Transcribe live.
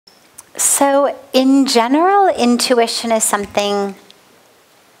So in general, intuition is something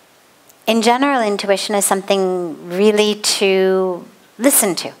really to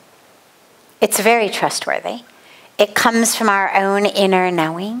listen to. It's very trustworthy. It comes from our own inner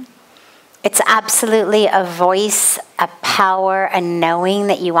knowing. It's absolutely a voice, a power, a knowing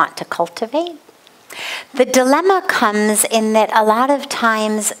that you want to cultivate. The dilemma comes in that a lot of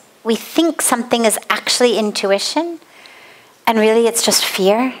times we think something is actually intuition, and really it's just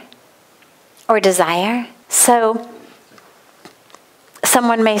fear or desire. So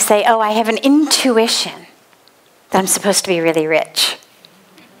someone may say, oh, I have an intuition that I'm supposed to be really rich.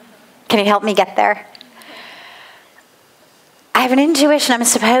 Can you help me get there? I have an intuition I'm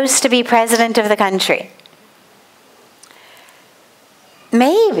supposed to be president of the country.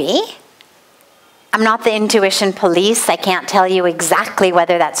 Maybe. I'm not the intuition police. I can't tell you exactly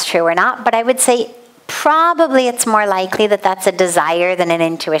whether that's true or not, but I would say probably it's more likely that that's a desire than an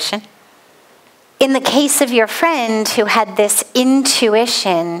intuition. In the case of your friend who had this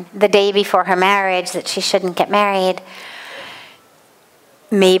intuition the day before her marriage that she shouldn't get married,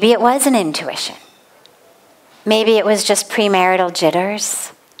 maybe it was an intuition. Maybe it was just premarital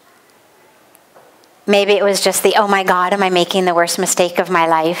jitters. Maybe it was just the, oh my God, am I making the worst mistake of my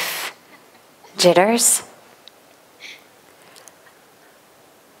life? Jitters.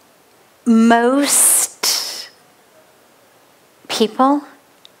 Most people,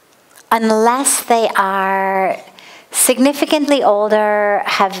 unless they are significantly older,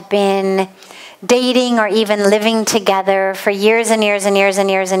 have been dating or even living together for years and years and years and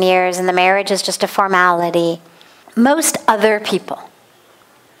years and years, and the marriage is just a formality, most other people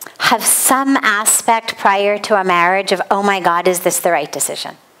have some aspect prior to a marriage of, oh my God, is this the right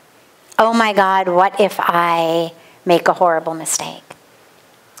decision? Oh my God, what if I make a horrible mistake?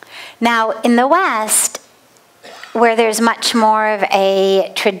 Now, in the West, where there's much more of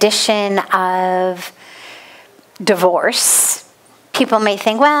a tradition of divorce, people may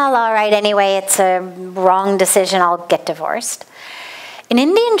think, well, all right, anyway, it's a wrong decision, I'll get divorced. In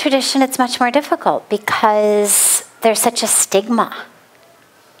Indian tradition, it's much more difficult because there's such a stigma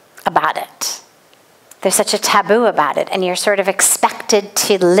about it. There's such a taboo about it, and you're sort of expected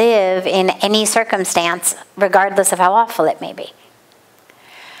to live in any circumstance, regardless of how awful it may be.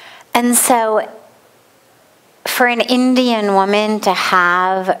 And so, for an Indian woman to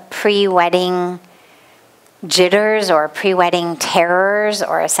have pre-wedding jitters or pre-wedding terrors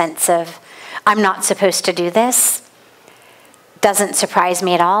or a sense of, I'm not supposed to do this, doesn't surprise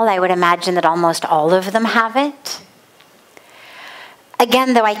me at all. I would imagine that almost all of them have it.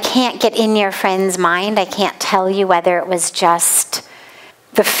 Again, though, I can't get in your friend's mind. I can't tell you whether it was just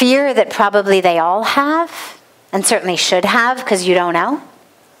the fear that probably they all have, and certainly should have, because you don't know,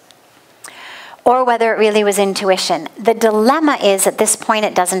 or whether it really was intuition. The dilemma is, at this point,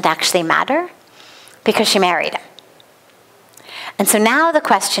 it doesn't actually matter, because she married him. And so now the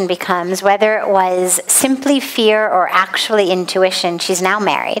question becomes whether it was simply fear or actually intuition. She's now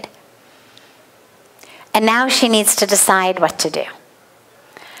married. And now she needs to decide what to do.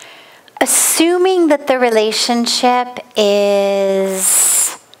 Assuming that the relationship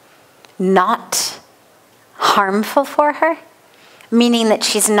is not harmful for her, meaning that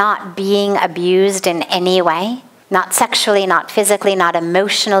she's not being abused in any way, not sexually, not physically, not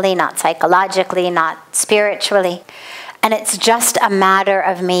emotionally, not psychologically, not spiritually. And it's just a matter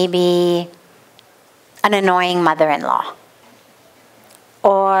of maybe an annoying mother-in-law,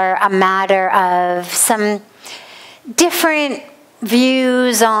 or a matter of some different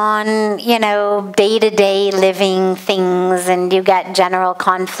views on, day-to-day living things, and you get general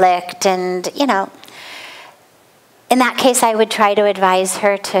conflict, and, in that case, I would try to advise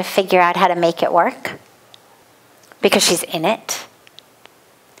her to figure out how to make it work, because she's in it.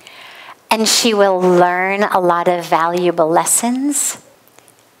 And she will learn a lot of valuable lessons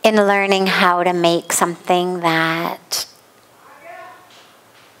in learning how to make something that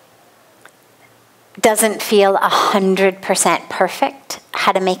doesn't feel 100% perfect,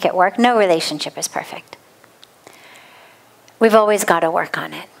 how to make it work. No relationship is perfect. We've always got to work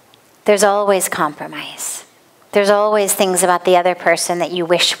on it. There's always compromise. There's always things about the other person that you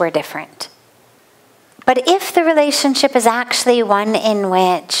wish were different. But if the relationship is actually one in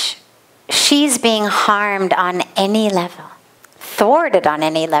which she's being harmed on any level, thwarted on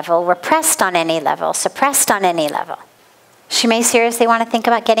any level, repressed on any level, suppressed on any level, she may seriously want to think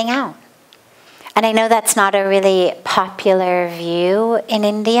about getting out. And I know that's not a really popular view in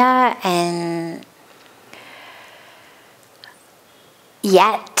India, and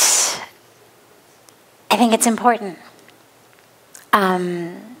yet I think it's important.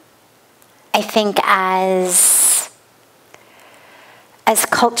 I think as as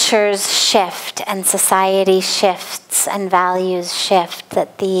cultures shift and society shifts and values shift,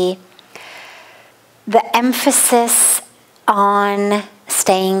 that the emphasis on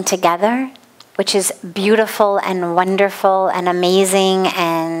staying together, which is beautiful and wonderful and amazing,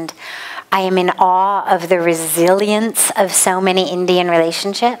 and I am in awe of the resilience of so many Indian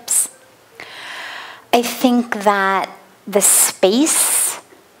relationships. I think that the space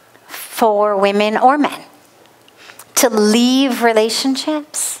for women or men to leave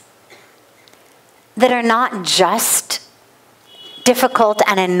relationships that are not just difficult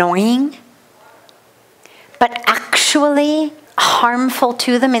and annoying, but actually harmful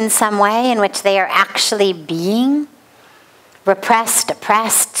to them in some way, in which they are actually being repressed,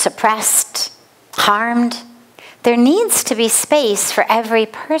 oppressed, suppressed, harmed. There needs to be space for every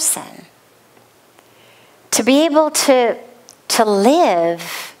person to be able to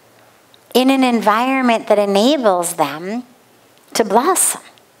live in an environment that enables them to blossom.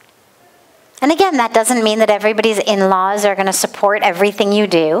 And again, that doesn't mean that everybody's in-laws are going to support everything you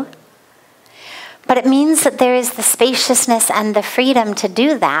do. But it means that there is the spaciousness and the freedom to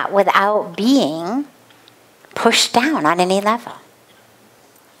do that without being pushed down on any level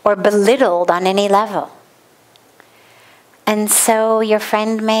or belittled on any level. And so your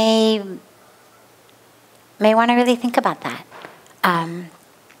friend may want to really think about that.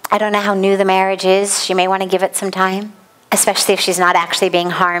 I don't know how new the marriage is. She may want to give it some time, especially if she's not actually being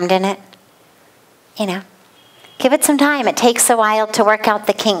harmed in it. You know, give it some time. It takes a while to work out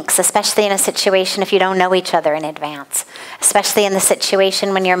the kinks, especially in a situation if you don't know each other in advance, especially in the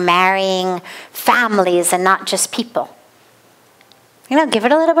situation when you're marrying families and not just people. You know, give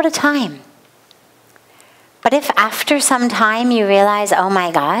it a little bit of time. But if after some time you realize, oh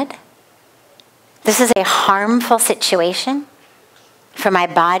my God, this is a harmful situation for my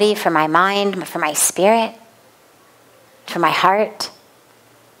body, for my mind, for my spirit, for my heart,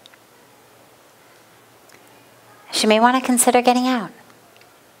 she may want to consider getting out.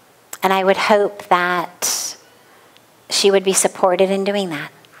 And I would hope that she would be supported in doing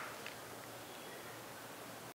that.